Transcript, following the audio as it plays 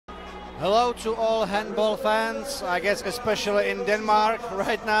Hello to all handball fans, I guess especially in Denmark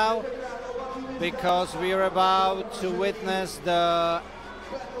right now, because we are about to witness the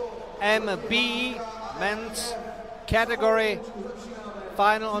MB men's category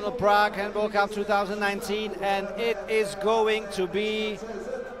final on the Prague Handball Cup 2019, and it is going to be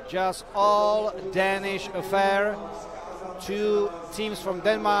just all Danish affair. Two teams from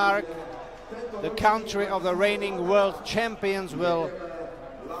Denmark, the country of the reigning world champions, will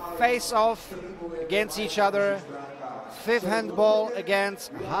face off against each other. FIF Handball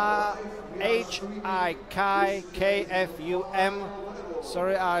against HIK KFUM.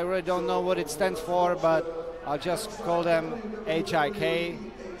 Sorry, I really don't know what it stands for, but I'll just call them HIK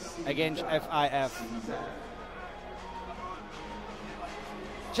against FIF.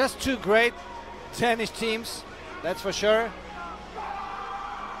 Just two great Danish teams, that's for sure.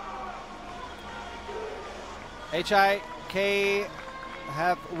 HIK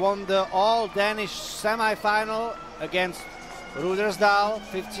have won the all-Danish semi-final against Rudersdal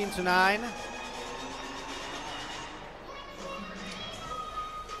 15-9.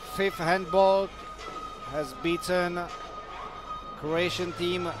 FIF Handball has beaten Croatian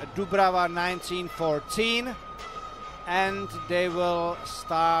team Dubrava 19-14, and they will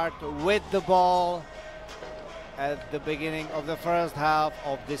start with the ball at the beginning of the first half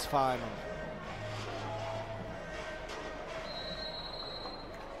of this final.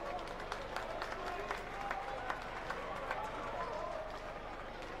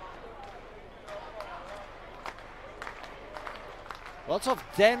 Lots of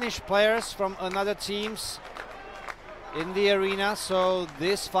Danish players from other teams in the arena, so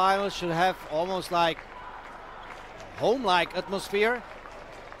this final should have almost like home-like atmosphere.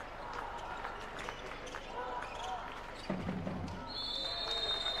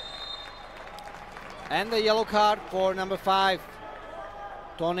 And the yellow card for number 5,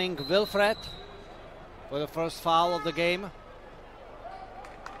 Tonning Wilfred, for the first foul of the game.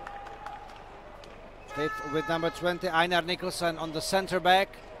 With number 20, Einar Nicholson on the center back,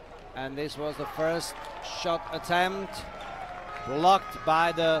 and this was the first shot attempt blocked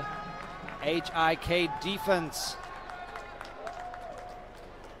by the HIK defense.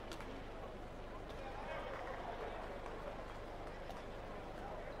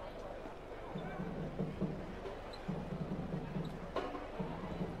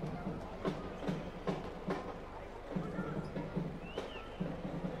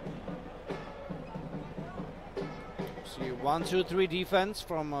 See 1-2-3 defense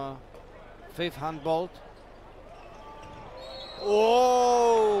from FIF Handbold.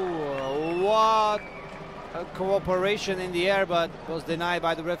 Oh, what a cooperation in the air, but was denied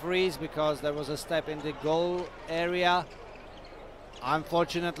by the referees because there was a step in the goal area.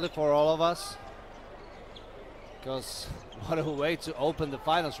 Unfortunately for all of us, because what a way to open the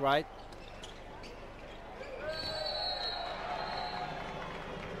finals, right?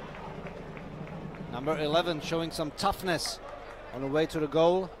 Number 11 showing some toughness on the way to the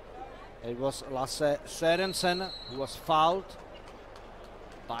goal. It was Lasse Sørensen who was fouled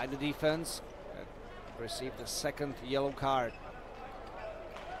by the defense and received the second yellow card.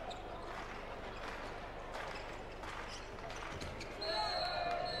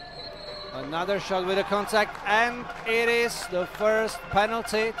 Another shot with a contact, and it is the first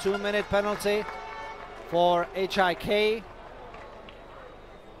penalty, 2-minute penalty for HIK.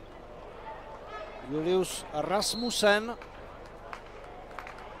 Julius Rasmussen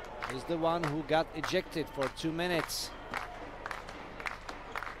is the one who got ejected for 2 minutes.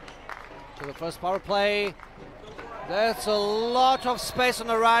 To the first power play. That's a lot of space on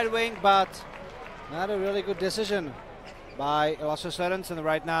the right wing, but not a really good decision by Lasse Sørensen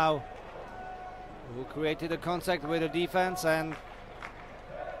right now, who created a contact with the defense and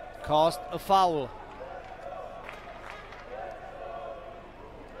caused a foul.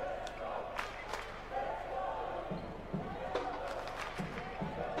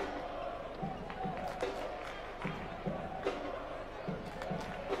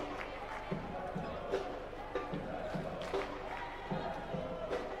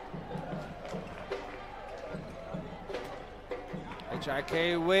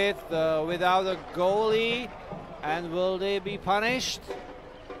 HIK without a goalie, and will they be punished?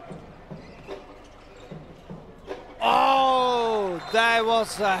 Oh, that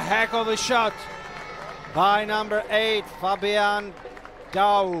was a heck of a shot by number 8, Fabian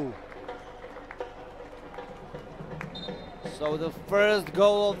Dau. So the first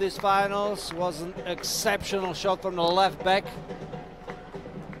goal of this finals was an exceptional shot from the left back.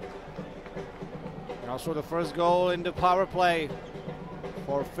 And also the first goal in the power play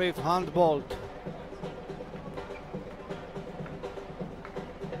for FIF Handbold.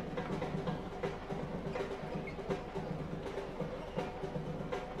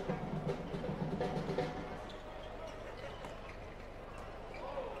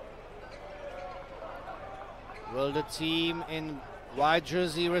 Will the team in white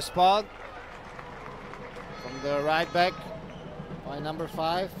jersey respond? From the right back by number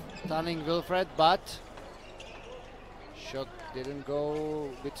 5, Tanning Wilfred, but shot didn't go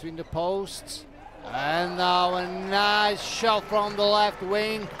between the posts. And now a nice shot from the left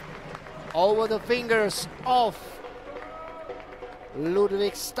wing over the fingers of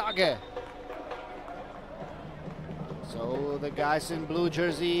Ludwig Stage. So the guys in blue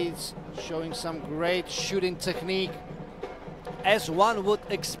jerseys showing some great shooting technique, as one would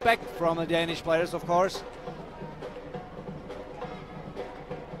expect from the Danish players, of course.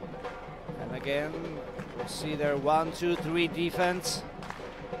 And again, we'll see their 1-2-3 defense,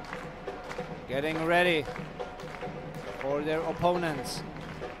 getting ready for their opponents.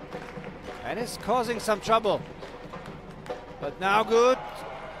 And it's causing some trouble. But now good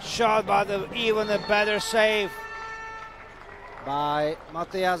shot, but even a better save by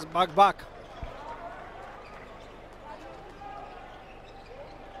Matthias Bagbak.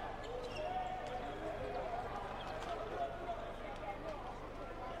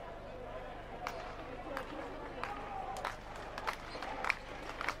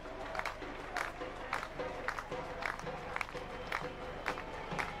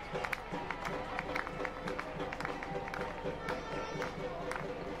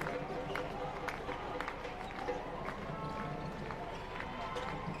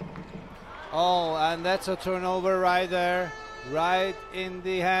 Oh, and that's a turnover right there, right in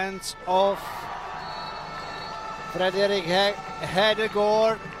the hands of Frederik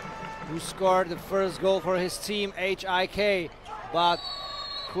Hedegaard, who scored the first goal for his team, HIK. But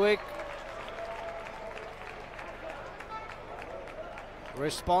quick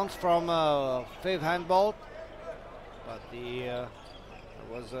response from FIF Handball, but there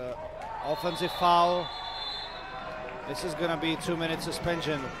was an offensive foul. This is gonna be 2-minute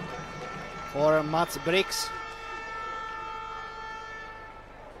suspension for Mats Brix.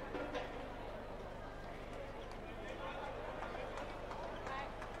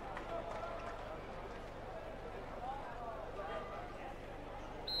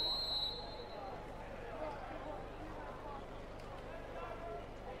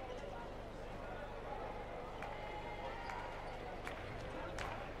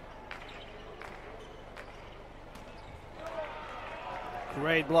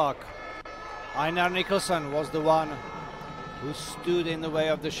 Great block. Einar Nicholson was the one who stood in the way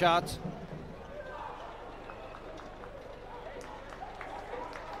of the shot.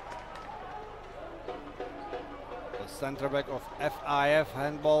 The center back of FIF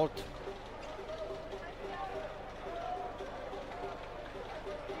Handball.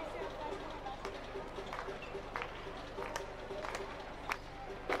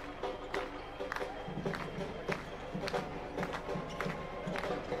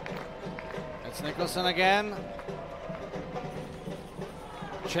 Nicholson again.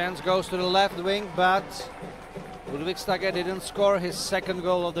 Chance goes to the left wing, but Ludwig Stage didn't score his second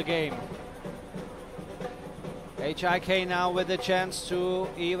goal of the game. HIK now with the chance to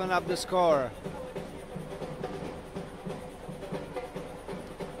even up the score.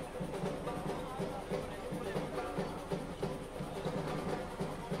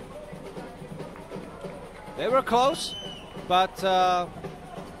 They were close, but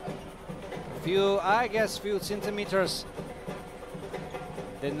few centimeters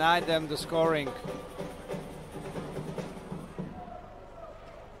denied them the scoring.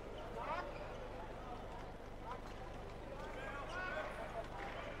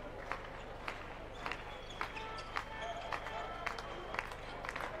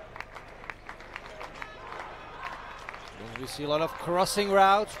 We see a lot of crossing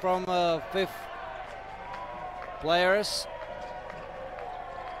routes from FIF players.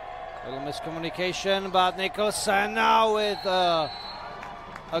 Little miscommunication, but Nicholson now with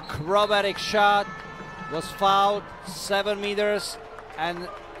acrobatic shot was fouled, 7 meters, and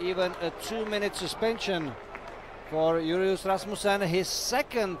even a 2-minute suspension for Julius Rasmussen, his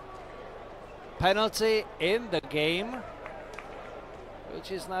second penalty in the game, which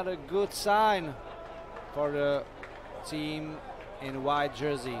is not a good sign for the team in white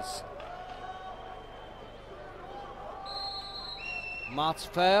jerseys. Mats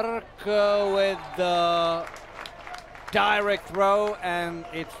Ferk with the direct throw, and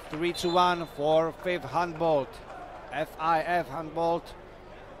it's 3-1 for FIF Handball. FIF Handball.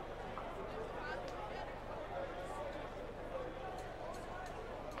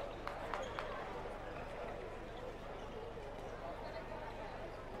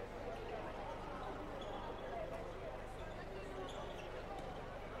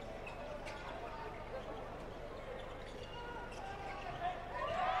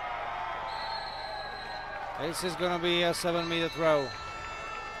 This is going to be a 7-meter throw.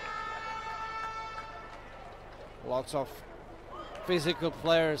 Lots of physical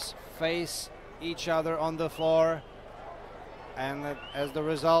players face each other on the floor, and as the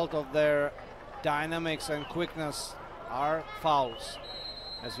result of their dynamics and quickness are fouls,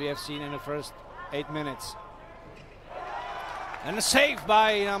 as we have seen in the first 8 minutes. And a save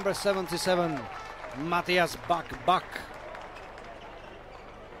by number 77, Matthias Buck.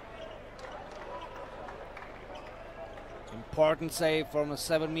 Important save from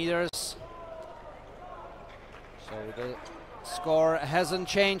 7 meters. So the score hasn't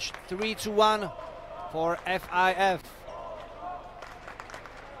changed, 3-1 for FIF.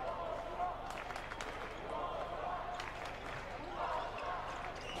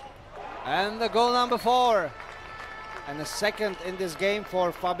 And the goal number 4. And the second in this game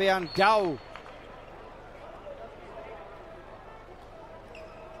for Fabian Dau.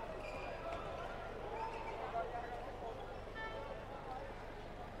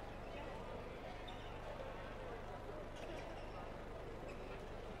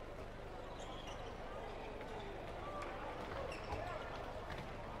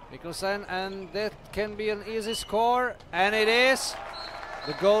 Mikkelsen, and that can be an easy score, and it is.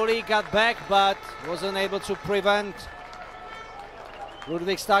 The goalie got back but wasn't able to prevent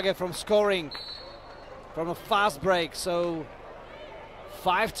Ludwig Stage from scoring from a fast break. So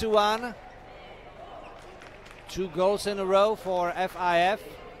 5-1. 2 goals in a row for FIF,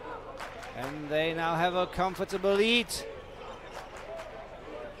 and they now have a comfortable lead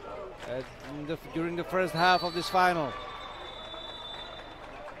during the first half of this final.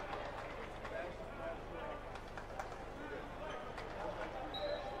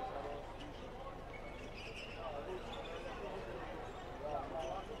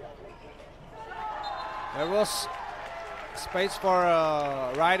 There was space for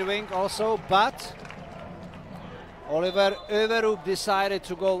right wing also, but Oliver Överup decided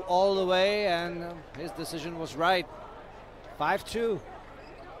to go all the way, and his decision was right. 5-2.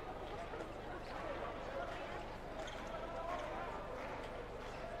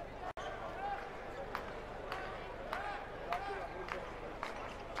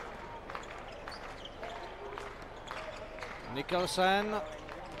 Mikkelsen.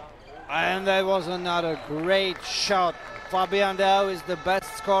 And that was another great shot. Fabian Dau is the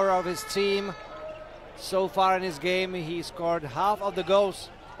best scorer of his team. So far in his game, he scored half of the goals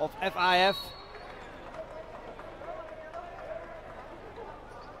of FIF.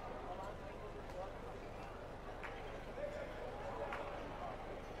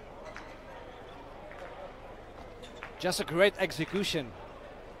 Just a great execution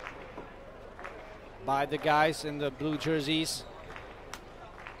by the guys in the blue jerseys.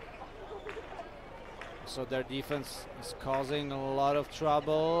 So their defense is causing a lot of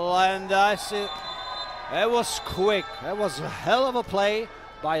trouble, and I see it was quick. That was a hell of a play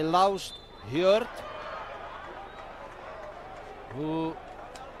by Laust Hjört, who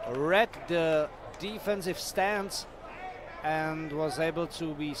read the defensive stance and was able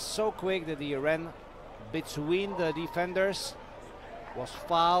to be so quick that he ran between the defenders, was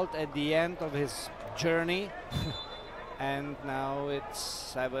fouled at the end of his journey, and now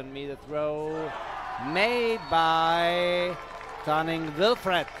it's 7-meter throw made by Tanning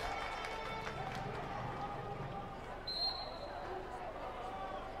Wilfred.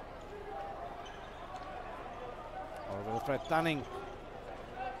 Or Wilfred Tanning,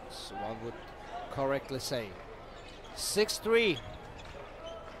 so one would correctly say. 6-3.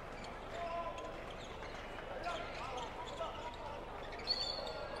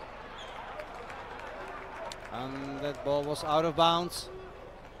 And that ball was out of bounds.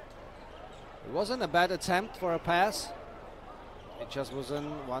 It wasn't a bad attempt for a pass. It just wasn't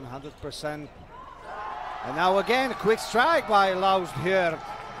 100%. And now again, a quick strike by Laust Hjört.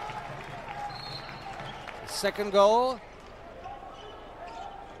 Second goal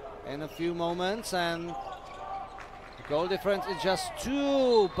in a few moments, and the goal difference is just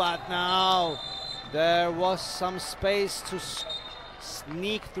 2. But now there was some space to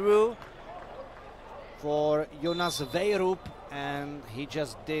sneak through for Jonas Weirup, and he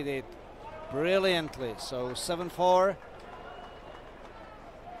just did it brilliantly. So 7-4.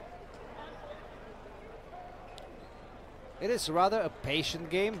 It is rather a patient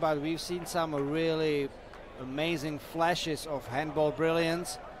game, but we've seen some really amazing flashes of handball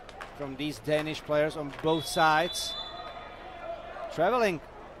brilliance from these Danish players on both sides. Traveling,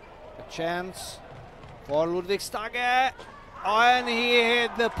 a chance for Ludwig Stage, and he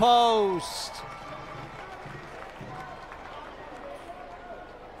hit the post.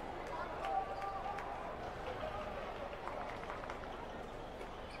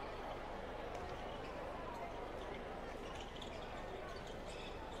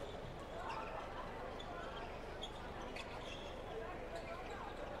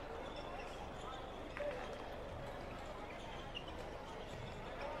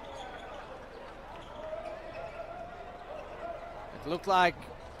 looked like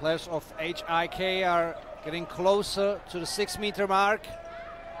players of HIK are getting closer to the 6-meter mark,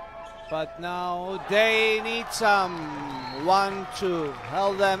 but now they need someone to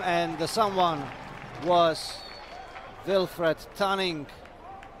help them, and the someone was Wilfred Tanning,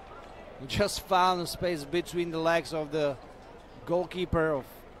 who just found space between the legs of the goalkeeper of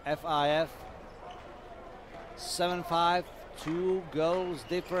FIF. 7-5, 2 goals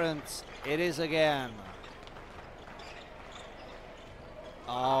difference it is again.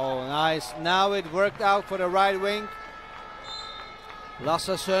 Oh, nice. Now it worked out for the right wing.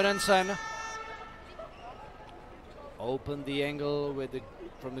 Lasse Sørensen opened the angle with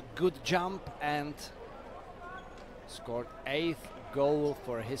from a good jump and scored 8th goal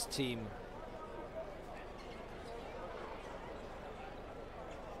for his team.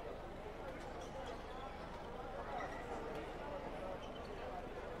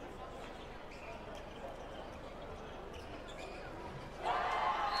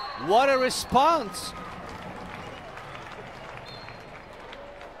 What a response!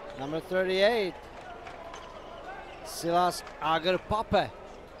 Number 38, Silas Agerpape,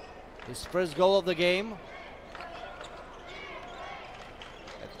 his first goal of the game.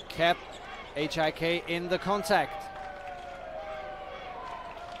 That kept HIK in the contact.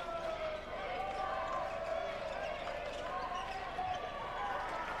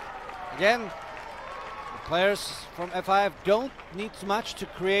 Again, players from FIF don't need much to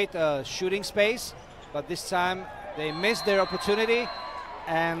create a shooting space, but this time they missed their opportunity,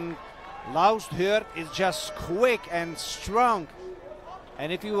 and Laustheur is just quick and strong,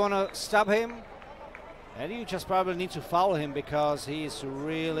 and if you want to stop him, then you just probably need to foul him, because he's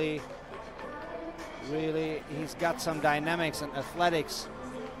really, he's got some dynamics and athletics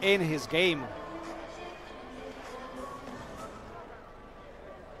in his game.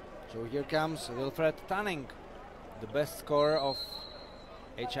 So here comes Wilfred Tanning, the best scorer of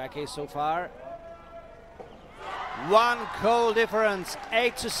HIK so far. 1 goal difference,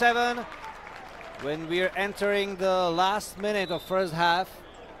 8-7, when we're entering the last minute of first half,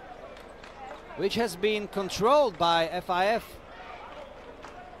 which has been controlled by FIF.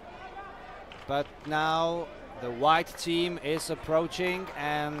 But now the white team is approaching,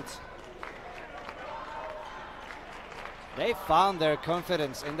 and they found their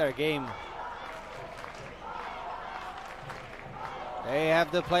confidence in their game. They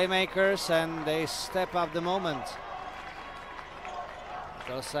have the playmakers and they step up the moment.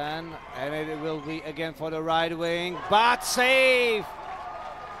 Dosan, and it will be again for the right wing, but save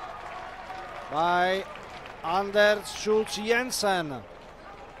by Anders Schultz Jensen.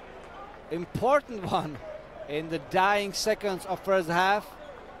 Important one in the dying seconds of first half.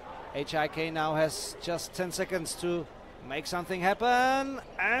 HIK now has just 10 seconds to make something happen,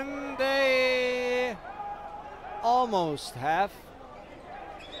 and they almost have.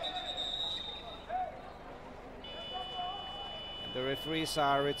 And the referees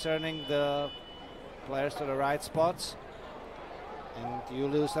are returning the players to the right spots, and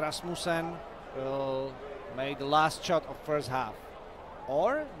Julius Rasmussen will make the last shot of first half,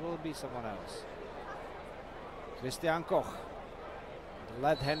 or will be someone else. Christian Koch, the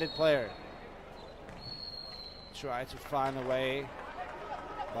left-handed player, try to find a way,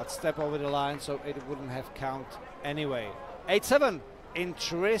 but step over the line so it wouldn't have count anyway. 8-7,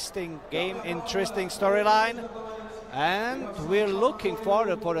 interesting game, interesting storyline, and we're looking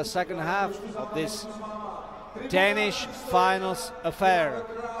forward for the second half of this Danish finals affair.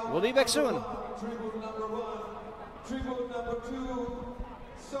 We'll be back soon. Tribute number 2.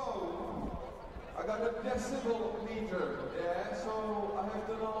 So I got a decibel meter, yeah, so I have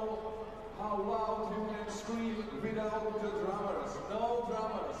to know how loud you can scream without the drummers. No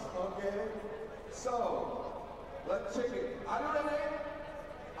drummers, okay? So, let's check it. Are you ready?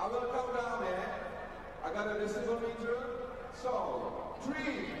 I will count down, yeah? I got a decibel meter. So, 3,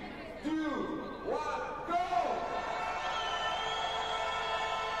 2, 1, go!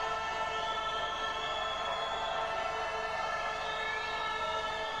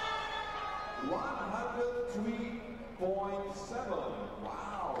 .7.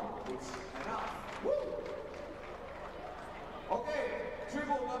 Wow, it's enough. Woo! Okay,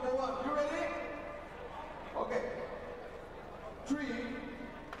 triple number 1. You ready? Okay. 3,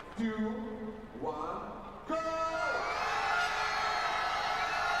 2, 1, go!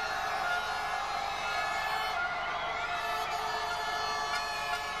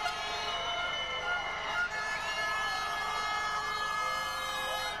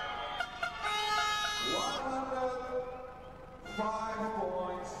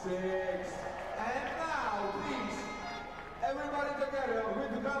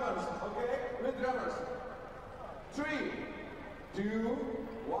 Drummers, okay? With drummers. 3, 2,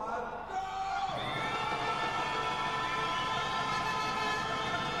 one, go!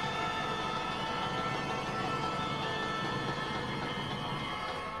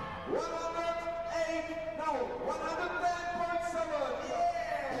 108, no, 110.7, yeah!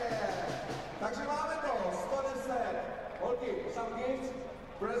 Takže máme to, 110. Holky, some gifts,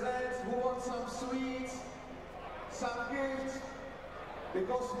 presents, who wants some sweets? Some gifts,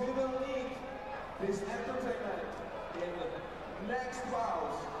 because we will need this entertainment in the next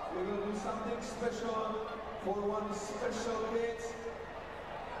house. We will do something special for one special kid.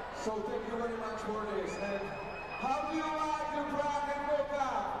 So thank you very much for this. And how do you like the Prague and World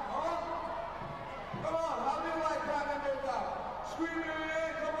Cup? Huh? Come on, how do you like Prague and World Cup? Scream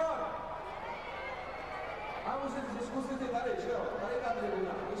it, come on! A musíte zkusit i tady, že jo? Tady ta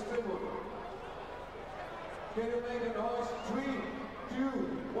tribuna, distribut. Can you make a noise? 3, 2,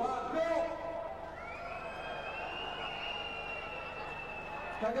 1, go!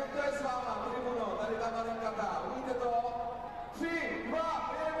 Tak jak to je s váma, tribuno, tady ta malinkatá, umíte to? 3,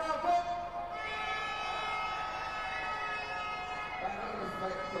 2, 1, go!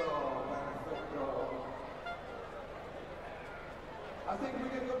 Perfecto, perfecto. I think we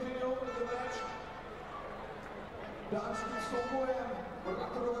can continue with the match. Dánským soubojem,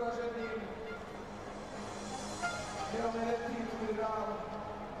 bratrovraženým. Jenom jeden tým půjde dál.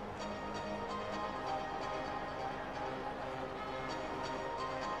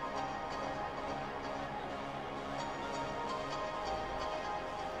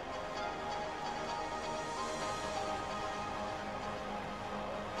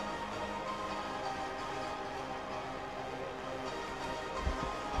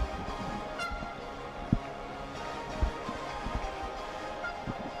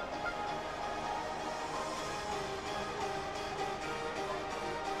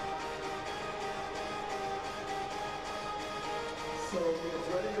 So get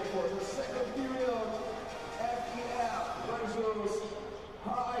ready for the second period. FIF versus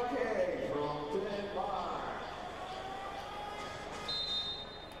HIK from Denmark.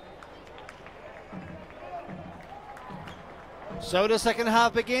 So the second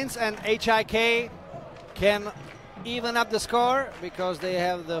half begins and HIK can even up the score because they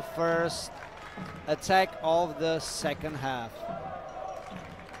have the first attack of the second half.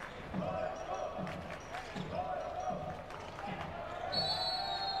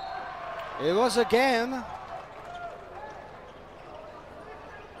 It was again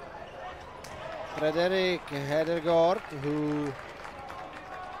Frederick Hedegaard who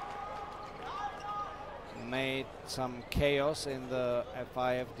made some chaos in the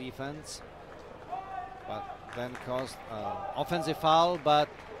FIF defense, but then caused offensive foul, but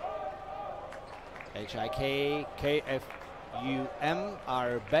HIK, KFUM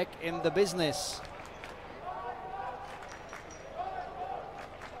are back in the business.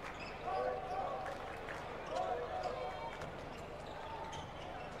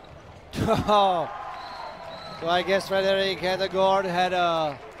 So I guess Frederick Hedegaard had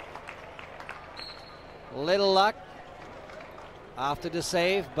a little luck after the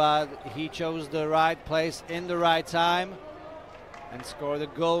save, but he chose the right place in the right time and scored the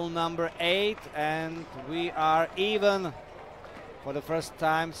goal number 8, and we are even for the first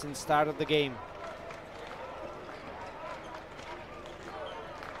time since start of the game.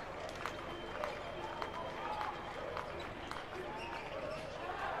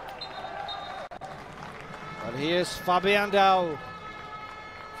 But here's Fabian Dau.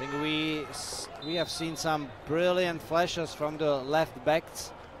 I think we have seen some brilliant flashes from the left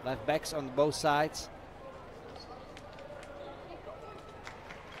backs on both sides.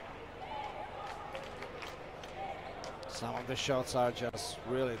 Some of the shots are just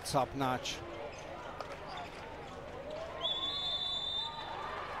really top-notch.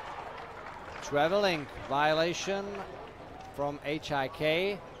 Traveling violation from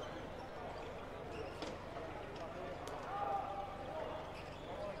HIK.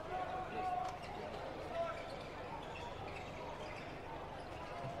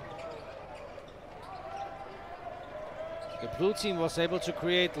 The blue team was able to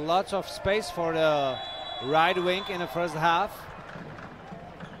create lots of space for the right wing in the first half.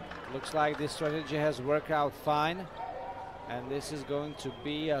 Looks like this strategy has worked out fine. And this is going to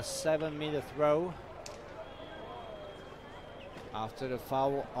be a 7-meter throw after the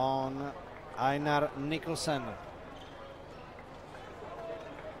foul on Einar Nicholson.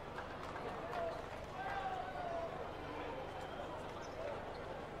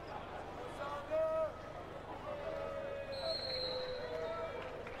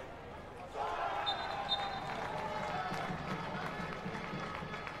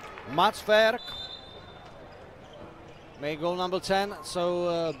 Mats Verk made goal number 10.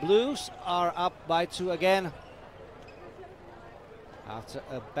 So Blues are up by 2 again after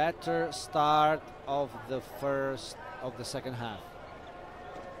a better start of the second half.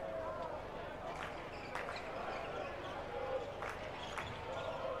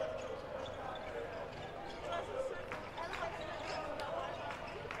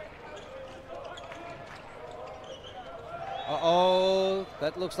 Uh-oh,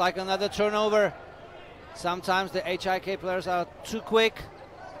 that looks like another turnover. Sometimes the HIK players are too quick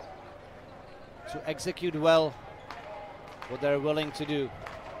to execute well what they're willing to do.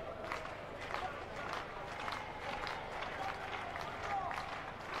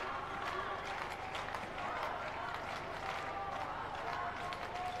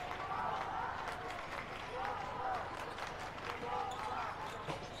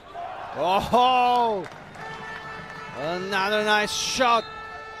 Oh! Another nice shot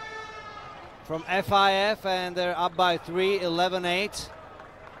from FIF, and they're up by 3, 11-8.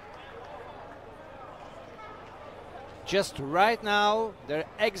 Just right now, they're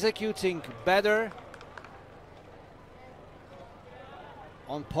executing better,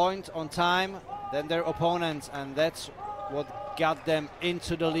 on point, on time, than their opponents, and that's what got them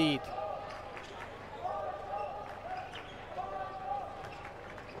into the lead.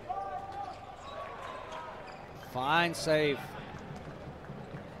 Fine save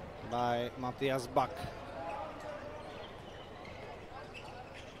by Matthias Bach.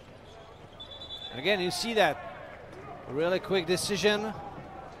 Again, you see that really quick decision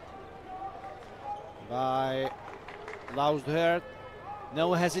by Lausdhert.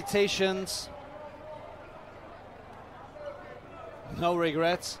 No hesitations, no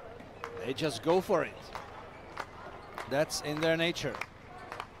regrets. They just go for it. That's in their nature.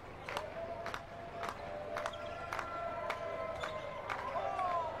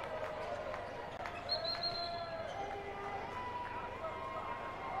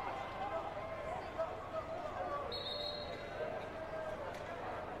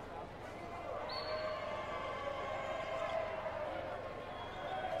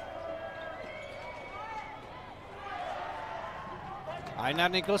 Einar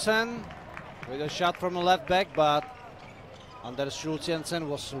Nicholson with a shot from the left back, but Anders Schultz-Jensen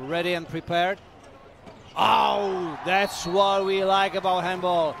was ready and prepared. Oh, that's what we like about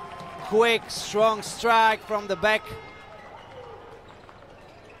handball. Quick, strong strike from the back.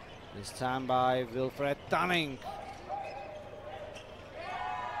 This time by Wilfred Tanning.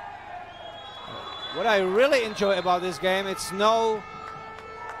 What I really enjoy about this game, it's no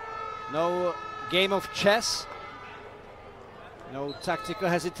game of chess. No tactical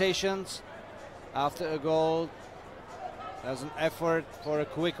hesitations. After a goal, there's an effort for a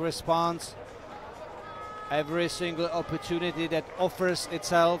quick response. Every single opportunity that offers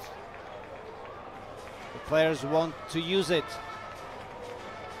itself, the players want to use it.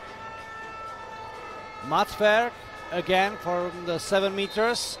 Mattberg again from the 7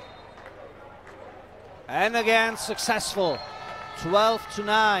 meters. And again successful.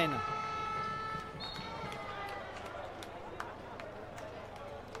 12-9.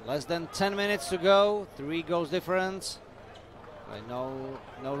 Less than 10 minutes to go, 3 goals difference. No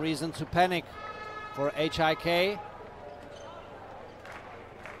reason to panic for HIK.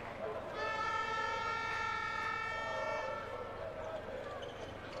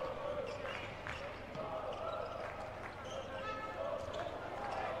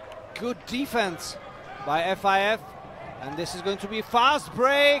 Good defense by FIF, and this is going to be a fast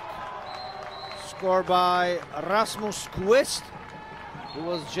break. Scored by Rasmus Quist, who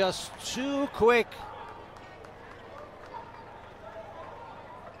was just too quick.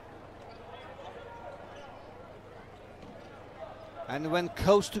 And went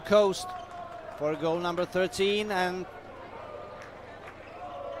coast to coast for goal number 13, and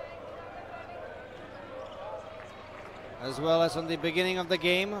as well as on the beginning of the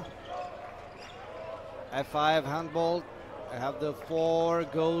game, FIF Handball have the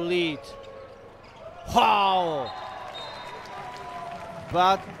 4-goal lead. Wow!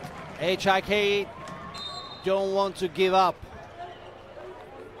 But HIK don't want to give up.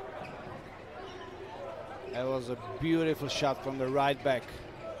 That was a beautiful shot from the right back.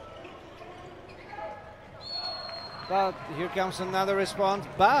 But here comes another response,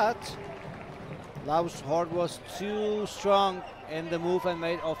 but Lausdhert was too strong in the move and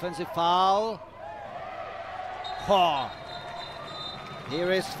made offensive foul. Oh.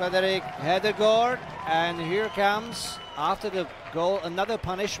 Here is Frederick Hedegaard, and here comes, after the goal, another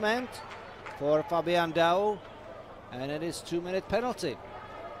punishment for Fabian Dau, and it is 2-minute penalty.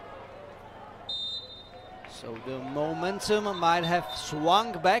 So the momentum might have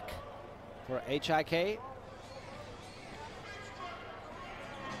swung back for HIK.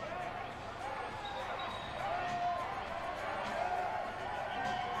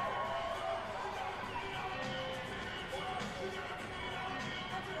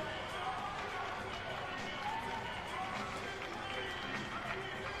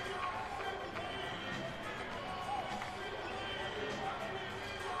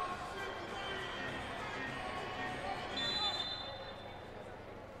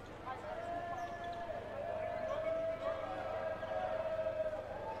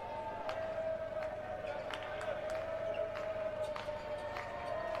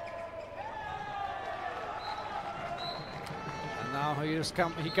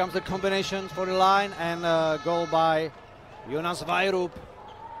 Here comes the combination for the line, and goal by Jonas Vajrup.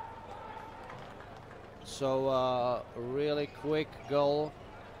 So really quick goal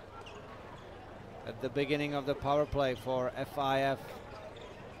at the beginning of the power play for FIF.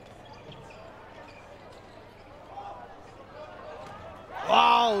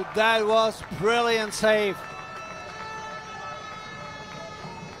 Wow, that was brilliant save.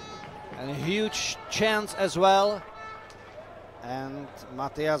 And a huge chance as well. And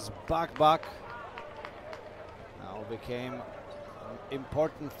Matthias Bak now became an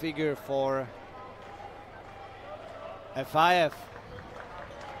important figure for FIF.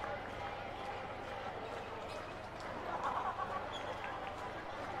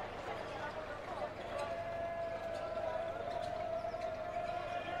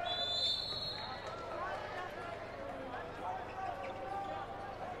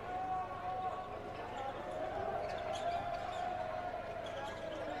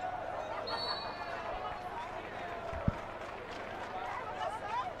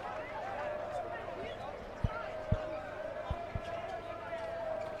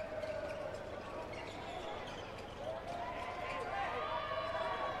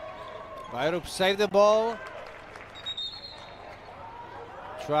 Vajrup saved the ball.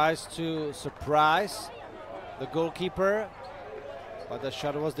 Tries to surprise the goalkeeper, but the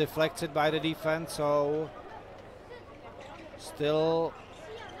shot was deflected by the defense, so still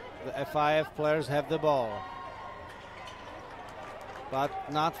the FIF players have the ball. But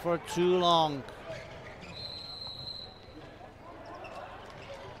not for too long.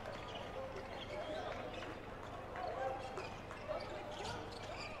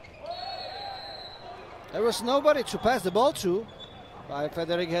 There was nobody to pass the ball to by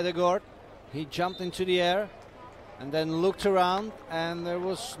Frederick Hedegaard. He jumped into the air and then looked around, and there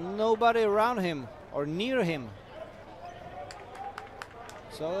was nobody around him or near him.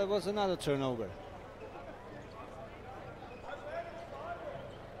 So there was another turnover.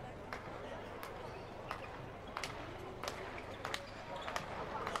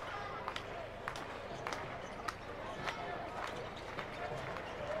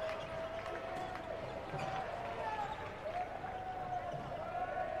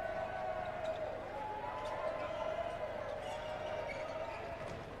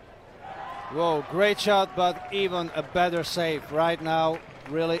 Whoa, great shot, but even a better save right now.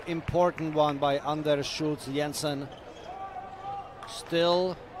 Really important one by Anders Schultz Jensen.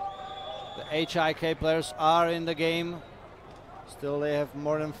 Still, the HIK players are in the game. Still, they have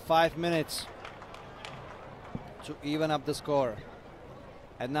more than 5 minutes to even up the score.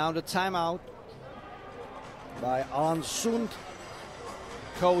 And now the timeout by Alan Sund,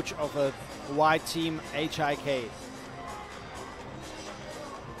 coach of a white team HIK.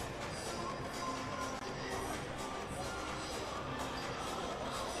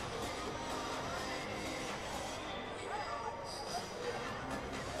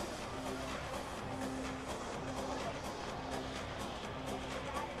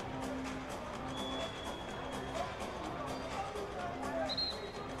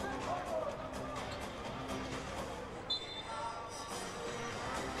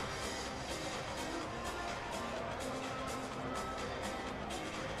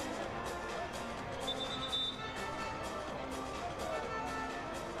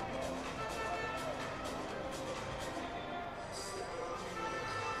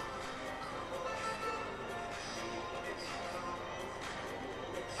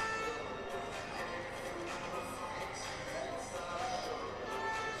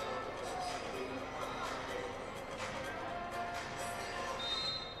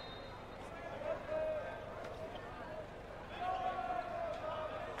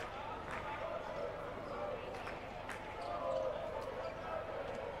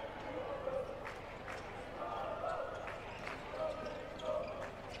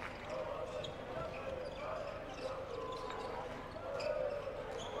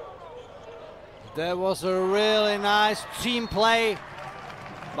 There was a really nice team play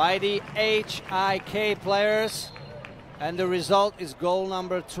by the HIK players, and the result is goal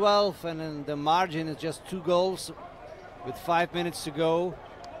number 12, and then the margin is just 2 goals with 5 minutes to go.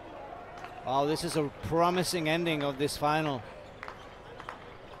 Wow, this is a promising ending of this final.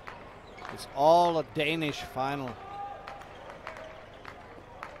 It's all a Danish final.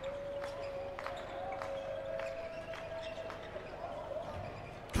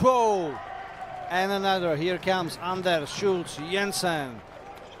 Whoa! And another. Here comes Anders Schultz Jensen.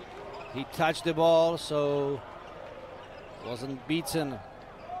 He touched the ball, so wasn't beaten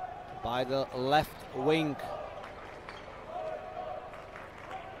by the left wing.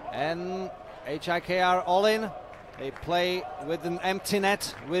 And HIK are all in. They play with an empty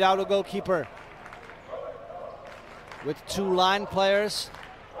net without a goalkeeper, with 2 line players.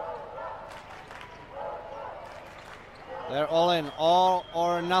 They're all in, all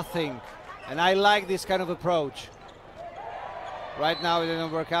or nothing. And I like this kind of approach. Right now it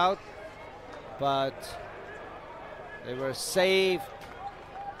didn't work out, but they were saved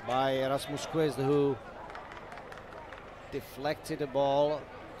by Rasmus Quist, who deflected the ball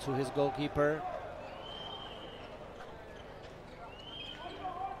to his goalkeeper.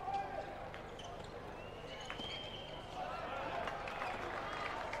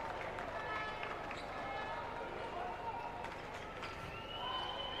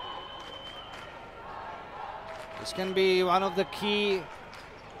 This can be one of the key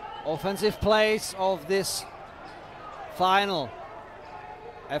offensive plays of this final.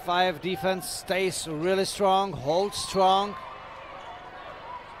 FIF defense stays really strong, holds strong,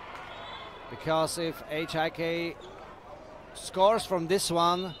 because if HIK scores from this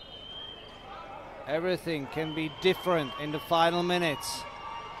one, everything can be different in the final minutes.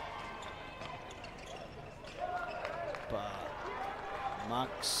 But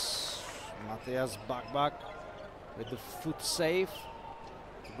Matthias Backback with the foot save.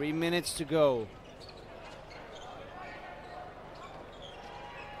 3 minutes to go.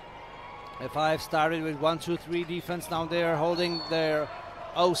 FIF started with 1-2-3 defense. Now they are holding their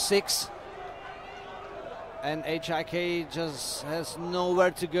 0-6, and HIK just has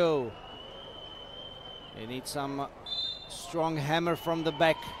nowhere to go. They need some strong hammer from the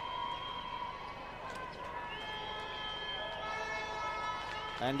back.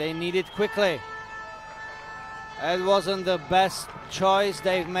 And they need it quickly. It wasn't the best choice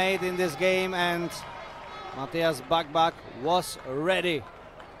they've made in this game, and Matthias Backback was ready.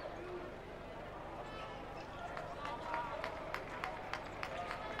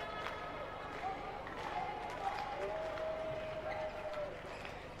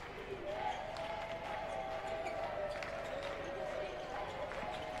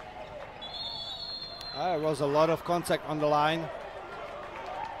 There was a lot of contact on the line,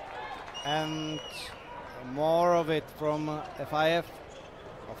 and more of it from FIF.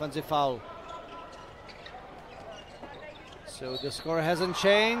 Offensive foul. So the score hasn't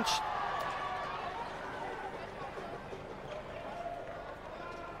changed.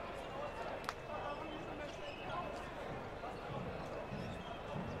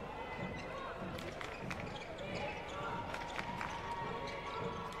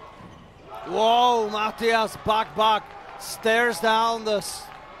 Whoa, Matthias Backback stares down the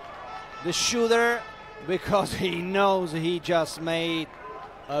shooter, because he knows he just made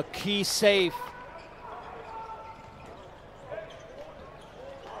a key save.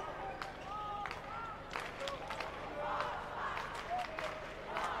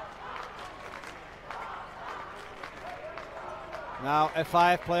 Now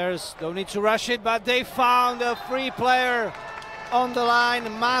FIF players don't need to rush it, but they found a free player on the line.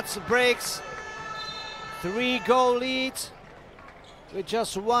 Mats breaks 3-goal lead with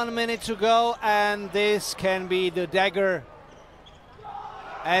just 1 minute to go, and this can be the dagger.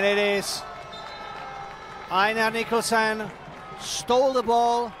 And it is. Einar Nicholson stole the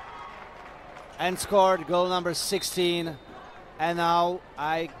ball and scored goal number 16. And now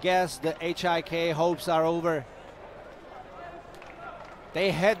I guess the HIK hopes are over.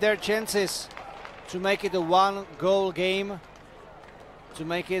 They had their chances to make it a 1-goal game, to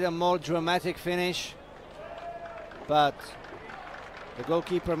make it a more dramatic finish, but the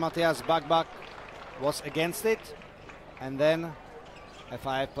goalkeeper Matthias Backback was against it, and then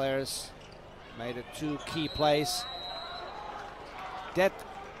FIF players made 2 key plays that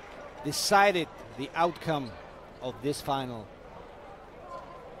decided the outcome of this final.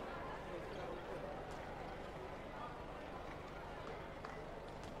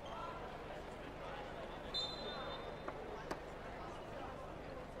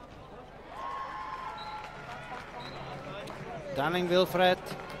 Dunning Wilfred,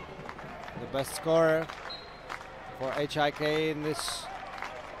 the best scorer for HIK in this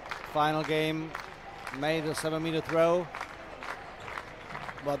final game, made a 7-meter throw.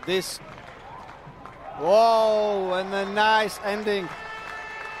 But this, whoa, and a nice ending.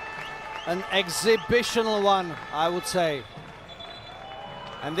 An exhibitional one, I would say.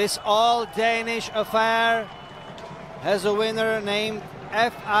 And this all-Danish affair has a winner named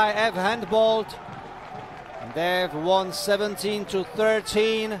FIF Handbold. They've won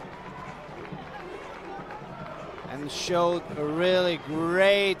 17-13 and showed a really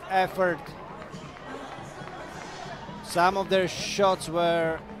great effort. Some of their shots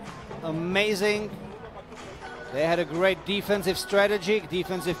were amazing. They had a great defensive strategy,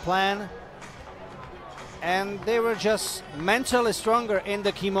 defensive plan. and they were just mentally stronger in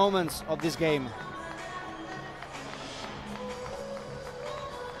the key moments of this game.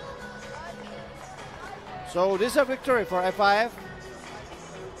 So this is a victory for FIF,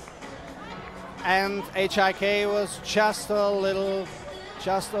 and HIK was just a little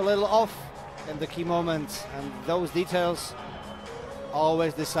off in the key moments, and those details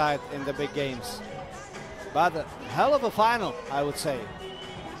always decide in the big games. But a hell of a final, I would say.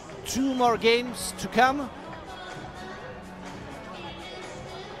 2 more games to come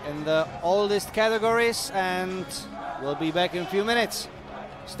in the oldest categories, and we'll be back in a few minutes.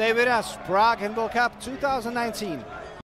 Stay with us. Prague Handball Cup 2019.